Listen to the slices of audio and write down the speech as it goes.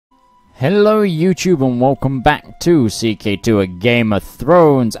Hello YouTube and welcome back to CK2, a Game of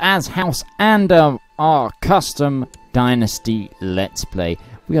Thrones as House and our custom Dynasty Let's Play.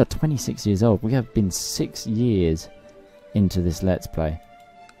 We are 26 years old. We have been 6 years into this Let's Play.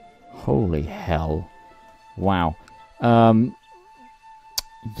 Holy hell. Wow.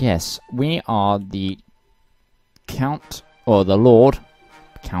 Yes, we are the Count, or the Lord,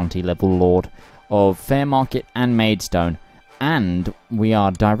 county level Lord, of Fairmarket and Maidstone. And we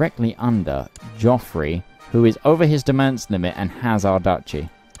are directly under Joffrey, who is over his domains limit and has our duchy.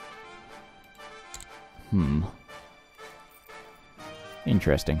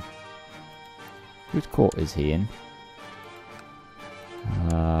 Interesting. Whose court is he in?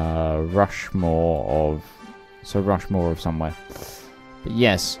 Rushmore of somewhere. But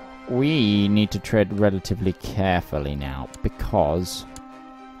yes, we need to tread relatively carefully now, because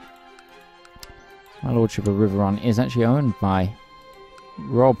my Lordship of Riverrun is actually owned by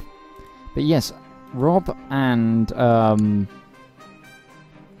Rob. But yes, Rob and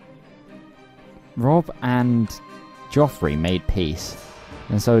Joffrey made peace,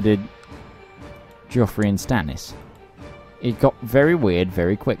 and so did Joffrey and Stannis. It got very weird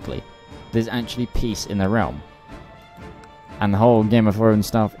very quickly. There's actually peace in the realm, and the whole Game of Thrones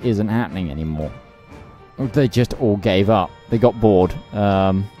stuff isn't happening anymore. They just all gave up. They got bored.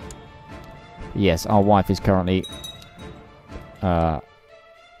 Yes, our wife is currently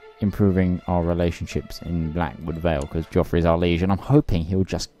improving our relationships in Blackwood Vale because Joffrey's our liege, and I'm hoping he'll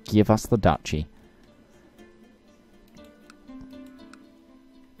just give us the duchy,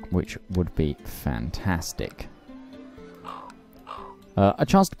 which would be fantastic. A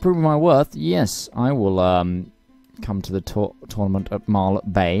chance to prove my worth. Yes, I will come to the tournament at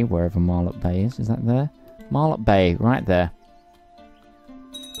Marlet Bay, wherever Marlet Bay is. Is that there? Marlet Bay, right there.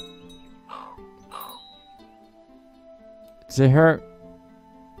 See her?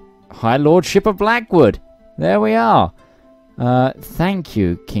 High Lordship of Blackwood. There we are. Thank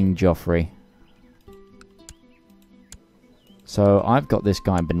you, King Joffrey. So I've got this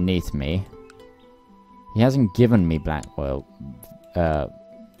guy beneath me. He hasn't given me Blackwell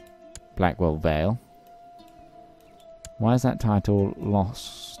Vale. Why is that title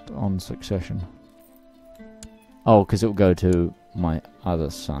lost on succession? Oh, because it will go to my other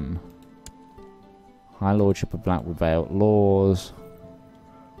son. High Lordship of Blackwood Vale. Laws.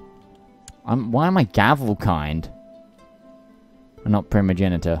 Why am I Gavelkind? And not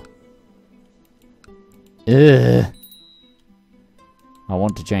Primogenitor? Ugh. I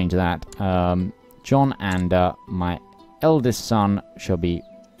want to change that. John and my eldest son shall be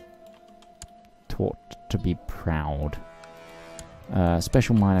taught to be proud.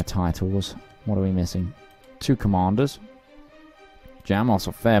 Special minor titles. What are we missing? 2 commanders. Jamos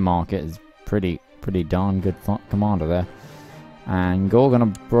of Fairmarket is pretty darn good commander there. And Gorgon, a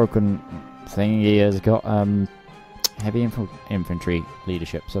broken thingy, has got heavy infantry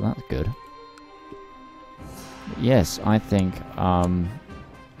leadership, so that's good. But yes, I think I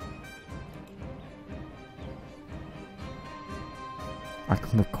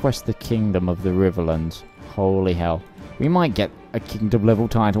can request the Kingdom of the Riverlands. Holy hell. We might get a kingdom level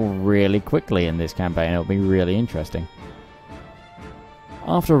title really quickly in this campaign. It'll be really interesting.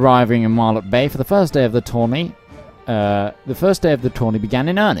 After arriving in Marlet Bay for the first day of the tourney, began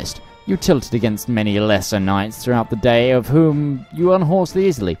in earnest. You tilted against many lesser knights throughout the day, of whom you unhorsed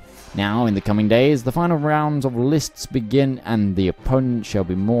easily. Now, in the coming days, the final rounds of lists begin, and the opponent shall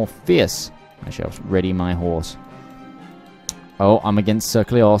be more fierce. I shall ready my horse. Oh, I'm against Sir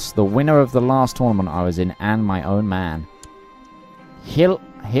Cleos, the winner of the last tournament I was in, and my own man. Hit.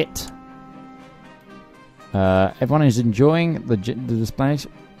 Everyone is enjoying the displays.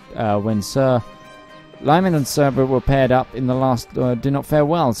 When Sir Lyman and Cerber were paired up in the last, did not fare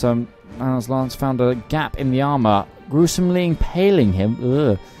well, so Lance found a gap in the armor, gruesomely impaling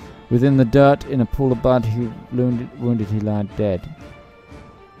him within the dirt in a pool of blood. He wounded, he lay dead.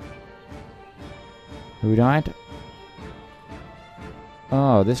 Who died?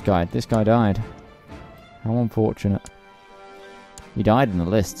 Oh, this guy died. How unfortunate. He died in the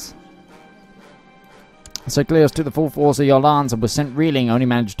lists. So Cleos took the full force of your lance and was sent reeling, only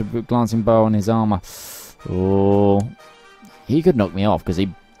managed to put glancing bow on his armor. Oh, he could knock me off because he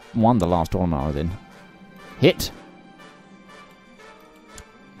won the last tournament I was in. Hit.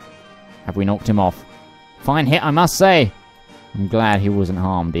 Have we knocked him off? Fine hit, I must say. I'm glad he wasn't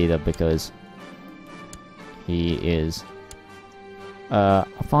harmed either, because he is a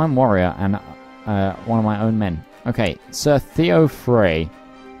fine warrior and one of my own men. Okay, Sir Theo Frey.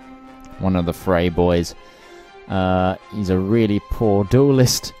 One of the Frey boys. He's a really poor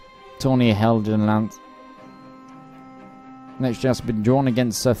duelist. Tourney held in Lance. Next just been drawn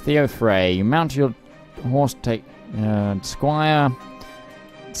against Sir Theo Frey. You mount your horse, take Squire.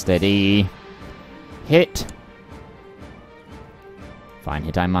 Steady. Hit. Fine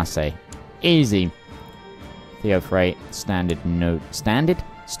hit, I must say. Easy. Theo Frey stood no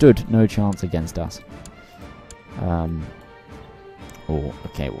chance against us. Oh,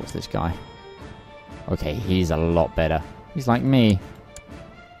 okay, what's this guy? Okay, he's a lot better. He's like me.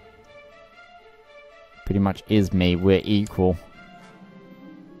 Pretty much is me. We're equal.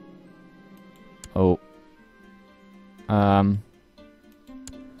 Oh.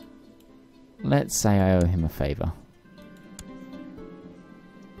 Let's say I owe him a favor.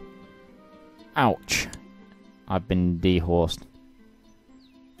 Ouch. I've been dehorsed.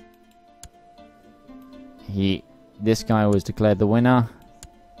 This guy was declared the winner.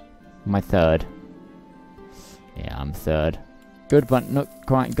 My third. Yeah, I'm third. Good, but not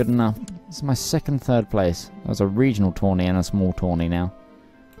quite good enough. This is my second third place. That was a regional tourney and a small tourney now.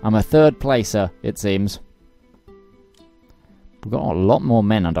 I'm a third placer, it seems. We've got a lot more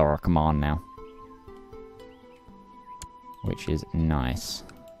men under our command now. Which is nice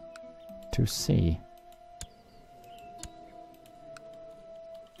to see.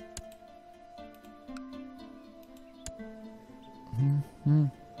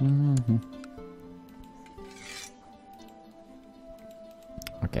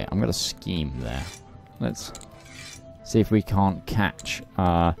 Okay, I'm gonna scheme there. Let's see if we can't catch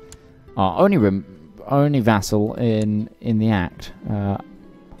our only vassal in the act.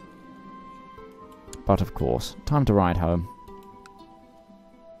 But of course, time to ride home.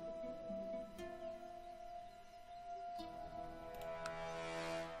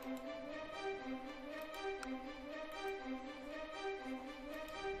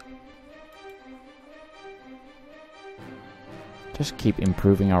 Just keep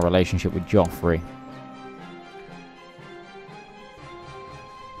improving our relationship with Joffrey.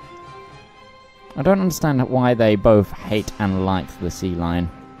 I don't understand why they both hate and like the sea lion.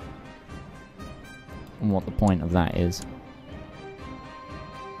 And what the point of that is.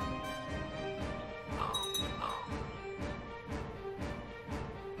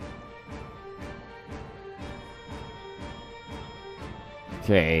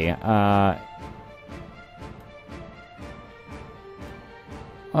 Okay,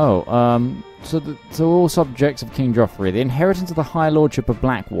 so all subjects of King Joffrey, the inheritance of the High Lordship of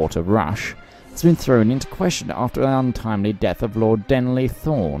Blackwater, Rush, has been thrown into question after the untimely death of Lord Denley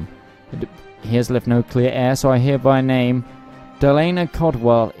Thorne. He has left no clear heir, so I hereby name Delana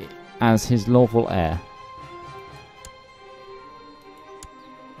Codwell as his lawful heir.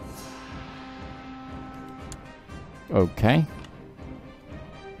 Okay.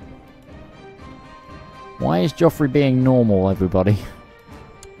 Why is Joffrey being normal, everybody?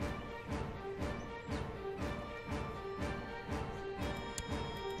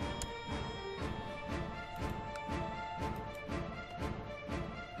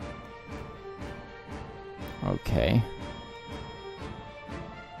 Okay.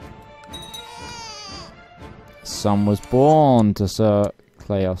 Son was born to Sir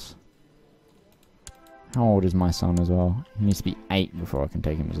Cleos. How old is my son as well? He needs to be 8 before I can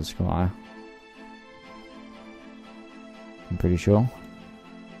take him as a squire. I'm pretty sure.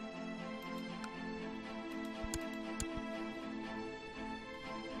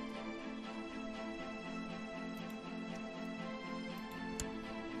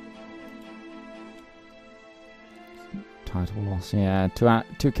 Title loss, yeah.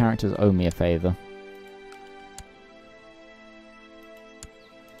 Two characters owe me a favour.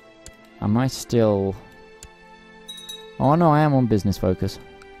 Am I still... Oh no, I am on business focus.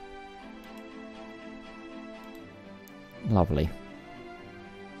 Lovely.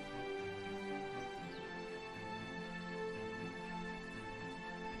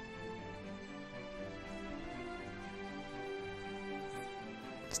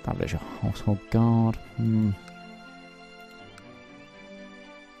 Establish a household guard.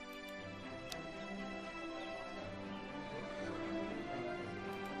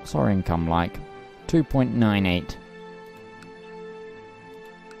 What's our income like? 2.98.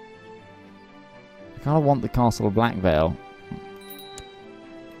 I kind of want the Castle of Blackvale.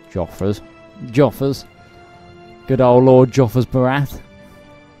 Joffers. Good old Lord Joffers Barath.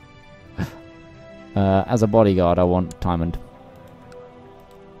 As a bodyguard, I want Tymond.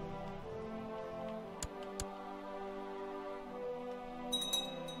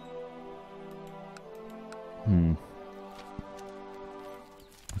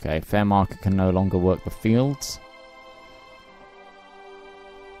 Okay, fair market can no longer work the fields.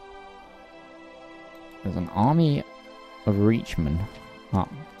 There's an army of Reachmen. Oh.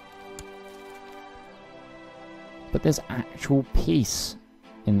 But there's actual peace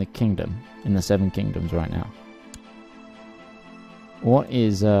in the kingdom, in the Seven Kingdoms right now. What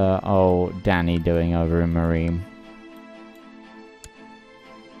is, Danny doing over in Marine?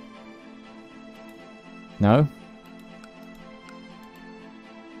 No?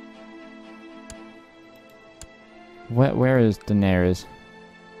 Where is Daenerys?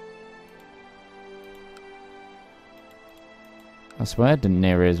 I swear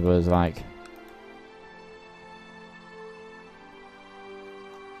Daenerys was like...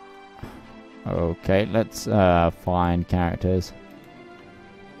 Okay, let's find characters.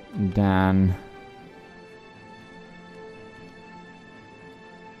 Dan.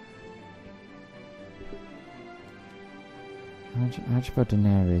 How'd you put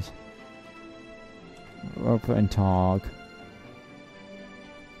Daenerys? We'll put in Targ.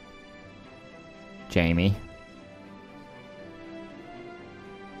 Jamie.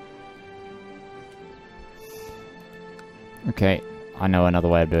 Okay, I know another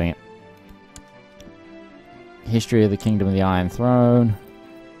way of doing it. History of the Kingdom of the Iron Throne.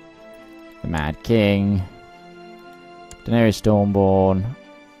 The Mad King. Daenerys Stormborn.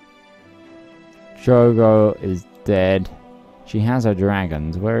 Drogo is dead. She has her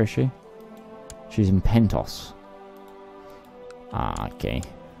dragons. Where is she? She's in Pentos. Ah, okay.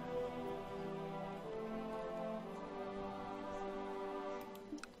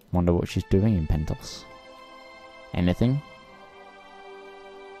 Wonder what she's doing in Pentos. Anything?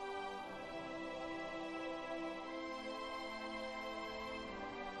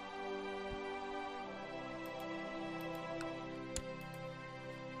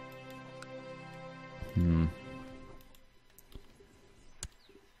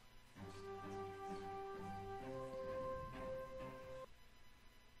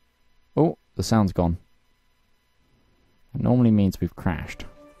 Oh, the sound's gone. It normally means we've crashed.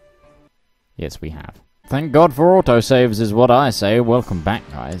 Yes, we have. Thank God for autosaves is what I say. Welcome back,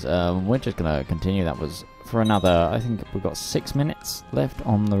 guys. We're just going to continue. That was for another, I think we've got 6 minutes left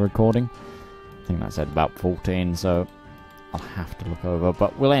on the recording. I think that said about 14, so I'll have to look over.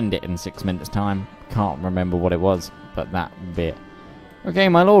 But we'll end it in 6 minutes' time. Can't remember what it was, but that bit. Okay,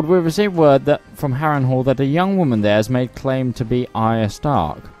 my lord, we've received word that from Harrenhal that a young woman there has made claim to be Arya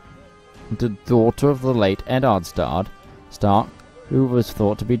Stark, the daughter of the late Eddard Stark, who was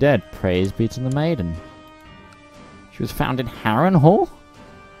thought to be dead. Praise be to the maiden. She was found in Harrenhal?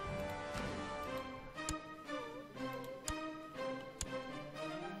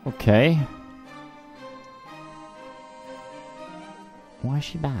 Okay. Why is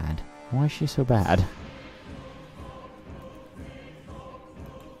she bad? Why is she so bad?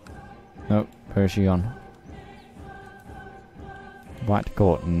 Nope, where is she gone? White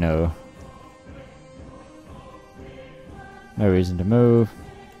Court, no. No reason to move.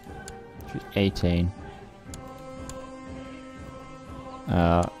 She's 18.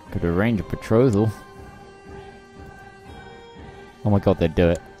 Could arrange a betrothal. Oh my god, they'd do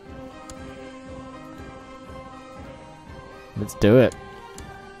it. Let's do it.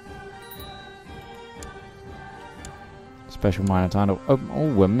 Special minor title. Oh,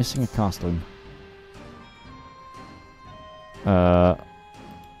 we're missing a castle.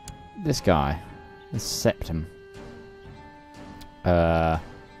 This guy. This Septim.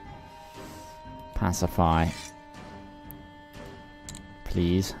 Pacify.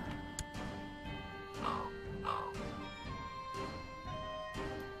 Please.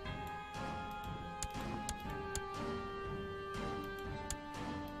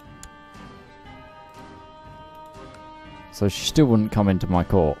 So she still wouldn't come into my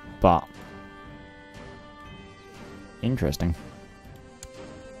court, but... Interesting.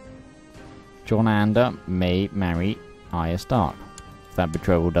 Jon Ander may marry Arya Stark, if that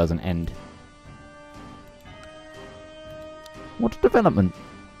betrothal doesn't end. What a development!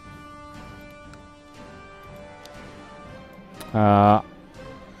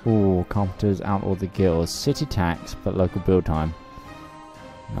 Carpenters out all the guilds. City tax, but local build time.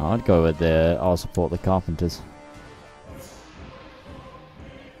 No, I'd go with the... I'll support the carpenters.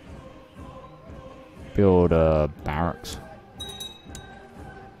 Build barracks.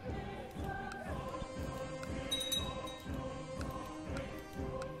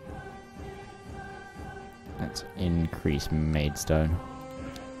 Let's increase Maidstone.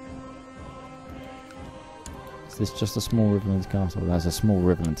 Is this just a small Riverlands castle? That's a small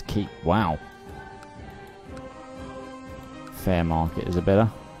Riverlands keep. Wow. Fair market is a better.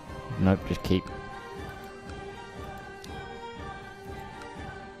 Nope, just keep.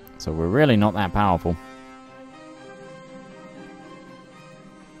 So we're really not that powerful.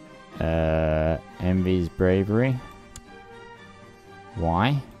 Envy's bravery.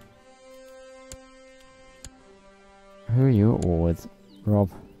 Why? Who are you at war with, Rob?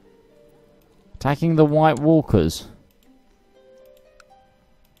 Attacking the White Walkers.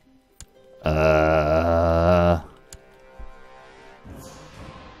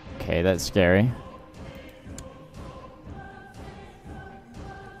 Okay, that's scary.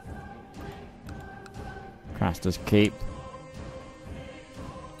 Craster's Keep.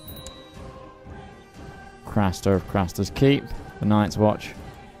 Craster of Craster's Keep. The Night's Watch.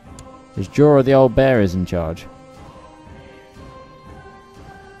 Is Jorah the Old Bear is in charge?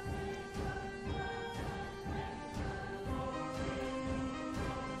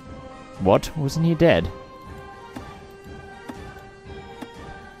 What? Wasn't he dead?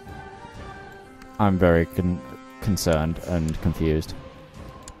 I'm very concerned and confused.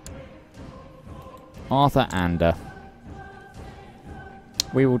 Arthur Ander.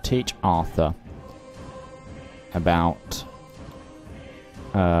 We will teach Arthur about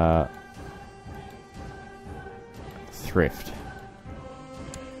thrift.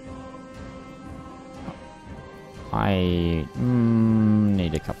 I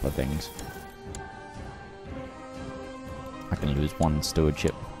need a couple of things. I can lose one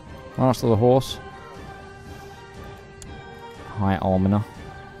stewardship. Master of the Horse. High Almoner.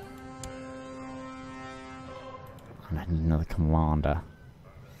 And I need another commander.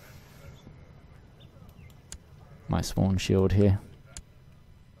 My Sworn Shield here.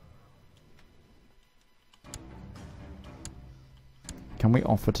 Can we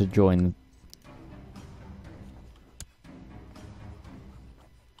offer to join?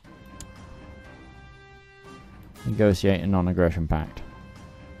 Negotiate a non-aggression pact.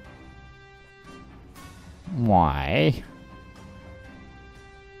 Why?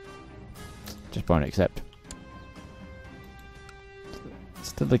 Just won't accept.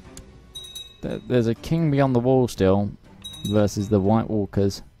 Still there's a king beyond the wall still versus the White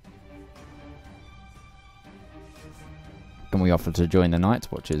Walkers. Can we offer to join the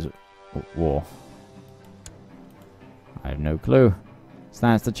Night's Watch's war? I have no clue.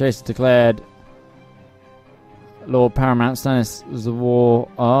 Stannis the Chase declared. Lord Paramount, Stannis is at war.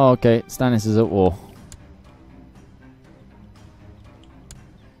 Oh, okay. Stannis is at war.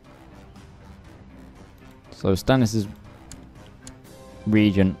 So Stannis'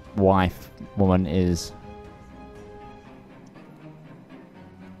 regent, wife, woman is...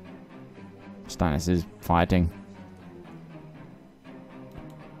 Stannis is fighting.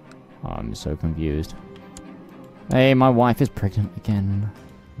 Oh, I'm so confused. Hey, my wife is pregnant again.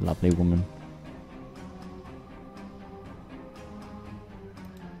 Lovely woman.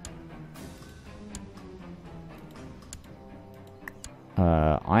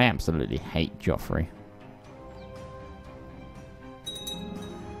 I absolutely hate Joffrey.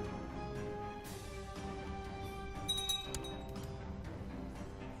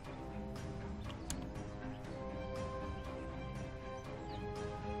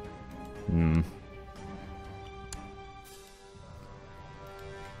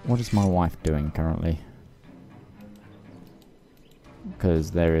 What is my wife doing currently?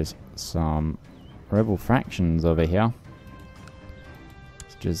 Because there is some rebel factions over here.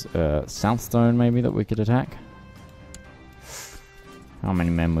 Such as Southstone maybe that we could attack. How many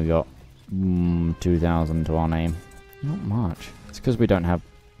men we got? 2,000 to our name. Not much. It's because we don't have...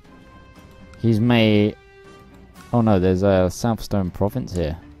 He's made... Oh no, there's a Southstone province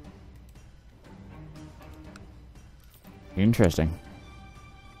here. Interesting.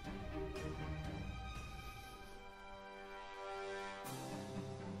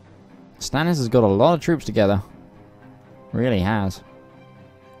 Stannis has got a lot of troops together. Really has.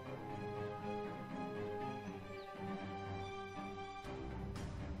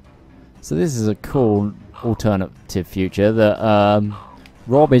 So this is a cool alternative future that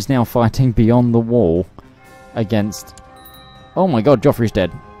Rob is now fighting beyond the wall against... Oh my god, Joffrey's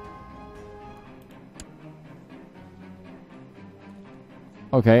dead.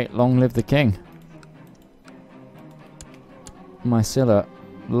 Okay, long live the king. Mysilla,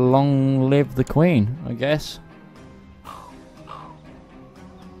 long live the queen, I guess.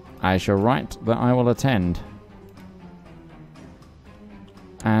 I shall write that I will attend.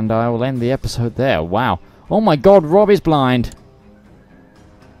 And I will end the episode there. Wow. Oh my god, Rob is blind.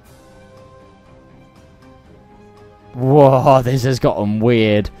 Whoa, this has gotten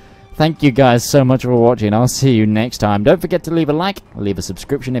weird. Thank you guys so much for watching. I'll see you next time. Don't forget to leave a like, leave a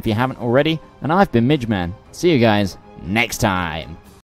subscription if you haven't already. And I've been Midgeman. See you guys next time.